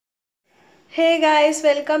Hey guys,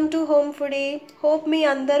 welcome to home foodie. Hope మీ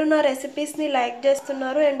అందరూ నా రెసిపీస్ని like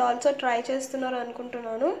చేస్తున్నారు అండ్ ఆల్సో ట్రై చేస్తున్నారు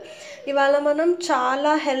అనుకుంటున్నాను. ఇవాళ మనం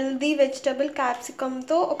చాలా హెల్దీ వెజిటబుల్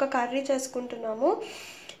క్యాప్సికమ్తో ఒక కర్రీ చేసుకుంటున్నాము.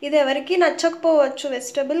 ఇది ఎవరికి నచ్చకపోవచ్చు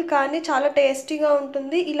వెజిటబుల్, కానీ చాలా టేస్టీగా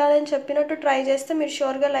ఉంటుంది. ఇలా నేను చెప్పినట్టు ట్రై చేస్తే మీరు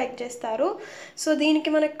షూర్గా లైక్ చేస్తారు. సో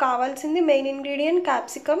దీనికి మనకు కావాల్సింది main ingredient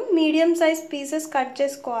capsicum. Medium size pieces cut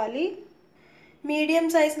చేసుకోవాలి. మీడియం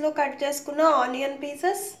సైజ్లో కట్ చేసుకున్న onion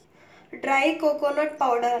pieces, dry coconut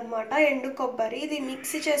powder అనమాట, ఎండు కొబ్బరి. ఇది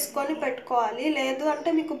మిక్సీ చేసుకొని పెట్టుకోవాలి, లేదు అంటే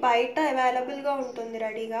మీకు బయట అవైలబుల్గా ఉంటుంది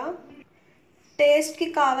రెడీగా. టేస్ట్కి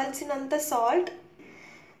కావాల్సినంత సాల్ట్,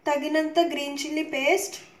 తగినంత గ్రీన్ చిల్లీ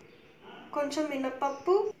పేస్ట్, కొంచెం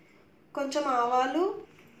మినపప్పు, కొంచెం ఆవాలు,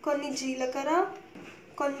 కొన్ని జీలకర్ర,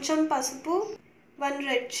 కొంచెం పసుపు, 1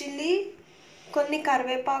 రెడ్ చిల్లీ, కొన్ని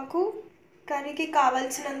కరివేపాకు, కర్రీకి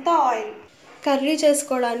కావాల్సినంత ఆయిల్. కర్రీ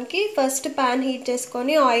చేసుకోవడానికి ఫస్ట్ ప్యాన్ హీట్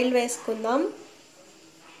చేసుకొని ఆయిల్ వేసుకుందాం.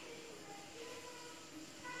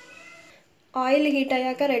 ఆయిల్ హీట్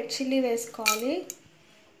అయ్యాక రెడ్ చిల్లీ వేసుకోవాలి,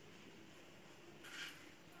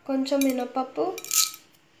 కొంచెం మినపప్పు,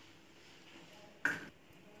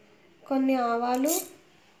 కొన్ని ఆవాలు,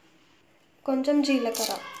 కొంచెం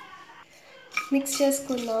జీలకర్ర మిక్స్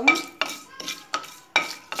చేసుకుందాం.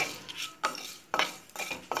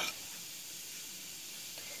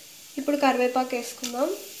 ఇప్పుడు కరివేపాకు వేసుకుందాం,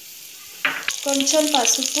 కొంచెం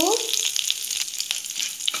పసుపు,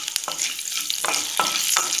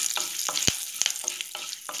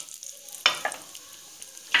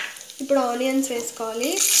 ఇప్పుడు ఆనియన్స్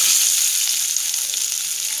వేసుకోవాలి.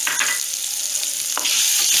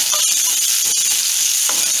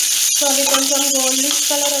 సో అవి కొంచెం గోల్డిష్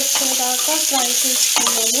కలర్ వచ్చేదాకా ఫ్రై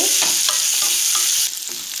చేసుకున్నాము.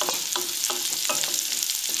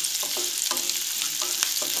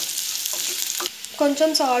 కొంచెం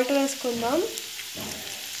సాల్ట్ వేసుకుందాం.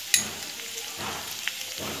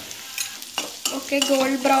 ఓకే,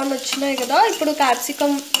 గోల్డ్ బ్రౌన్ వచ్చినాయి కదా, ఇప్పుడు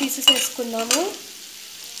క్యాప్సికమ్ పీసెస్ వేసుకుందాము.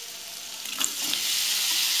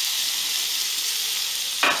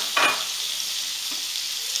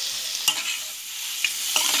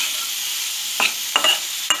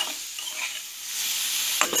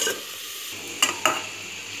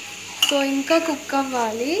 సో ఇంకా కుక్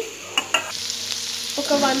అవ్వాలి.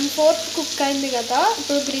 ఒక 1/4 కుక్ అయింది కదా,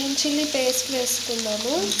 ఇప్పుడు గ్రీన్ చిల్లీ పేస్ట్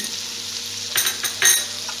వేసుకుందాము.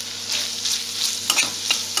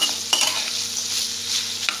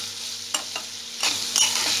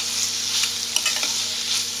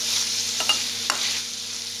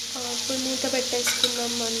 ఇప్పుడు మూత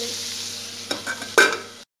పెట్టేసుకుందాం మళ్ళీ.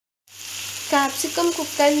 క్యాప్సికమ్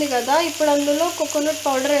కుక్ అయింది కదా, ఇప్పుడు అందులో కోకోనట్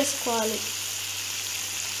పౌడర్ వేసుకోవాలి.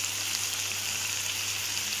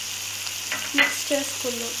 మిక్స్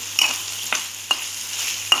చేసుకుందాం.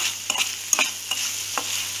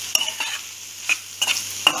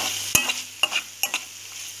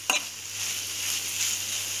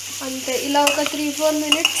 అంతే, ఇలా ఒక 3-4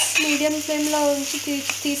 మినిట్స్ మీడియం ఫ్లేమ్లో ఉంచి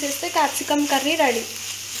తీసేస్తే capsicum curry ready.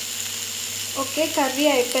 Okay, curry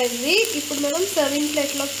అయిపోయింది. ఇప్పుడు మనం సర్వింగ్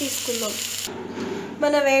ప్లేట్లోకి తీసుకుందాం.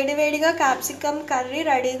 మన వేడివేడిగా క్యాప్సికమ్ కర్రీ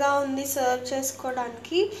రెడీగా ఉంది సర్వ్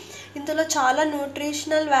చేసుకోవడానికి. ఇందులో చాలా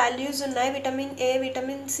న్యూట్రిషనల్ వాల్యూస్ ఉన్నాయి. విటమిన్ ఏ,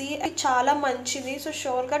 విటమిన్ సి, అది చాలా మంచిది. సో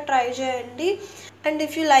షూర్గా ట్రై చేయండి. And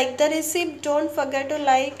if you like the recipe, don't forget to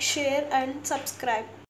like, share and subscribe.